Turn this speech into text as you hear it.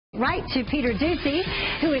Right to Peter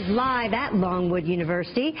Doocy, who is live at Longwood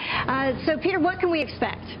University. So, Peter, what can we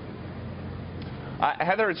expect?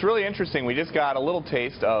 Heather, it's really interesting. We just got a little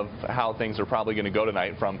taste of how things are probably going to go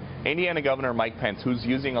tonight from Indiana Governor Mike Pence, who's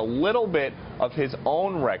using a little bit of his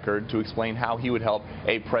own record to explain how he would help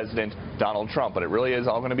a President Donald Trump. But it really is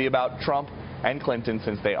all going to be about Trump and Clinton,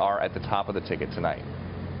 since they are at the top of the ticket tonight.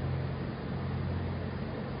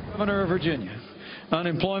 Governor of Virginia,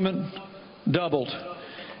 unemployment doubled.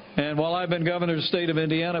 And while I've been governor of the state of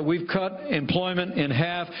Indiana, we've cut employment in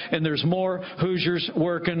half, and there's more Hoosiers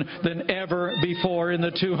working than ever before in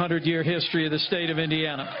the 200-year history of the state of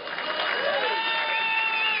Indiana.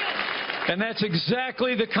 And that's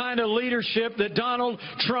exactly the kind of leadership that Donald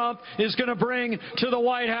Trump is going to bring to the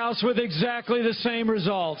White House with exactly the same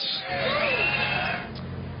results.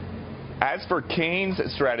 As for Kaine's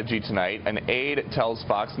strategy tonight, an aide tells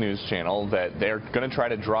Fox News Channel that they're going to try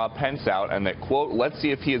to draw Pence out and that, quote, let's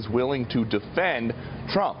see if he is willing to defend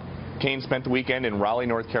Trump. Kaine spent the weekend in Raleigh,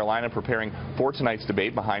 North Carolina, preparing for tonight's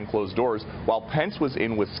debate behind closed doors, while Pence was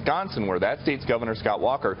in Wisconsin, where that state's Governor Scott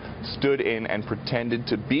Walker stood in and pretended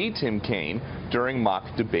to be Tim Kaine during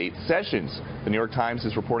mock debate sessions. The New York Times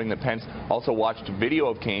is reporting that Pence also watched video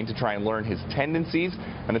of Kaine to try and learn his tendencies,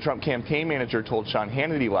 and the Trump campaign manager told Sean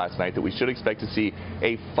Hannity last night that we should expect to see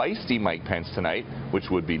a feisty Mike Pence tonight, which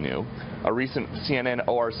would be new. A recent CNN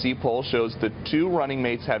ORC poll shows the two running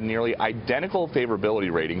mates have nearly identical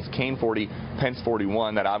favorability ratings, Kaine 40, Pence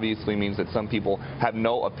 41. That obviously means that some people have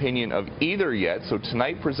no opinion of either yet, so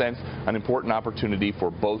tonight presents an important opportunity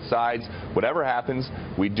for both sides. Whatever happens,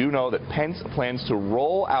 we do know that Pence plans to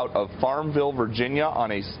roll out of Farmville, Virginia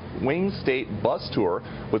on a swing state bus tour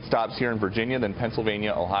with stops here in Virginia, then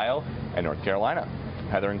Pennsylvania, Ohio, and North Carolina.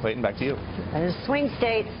 Heather and Clayton, back to you. Swing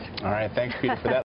states. All right, thanks, Peter, for that.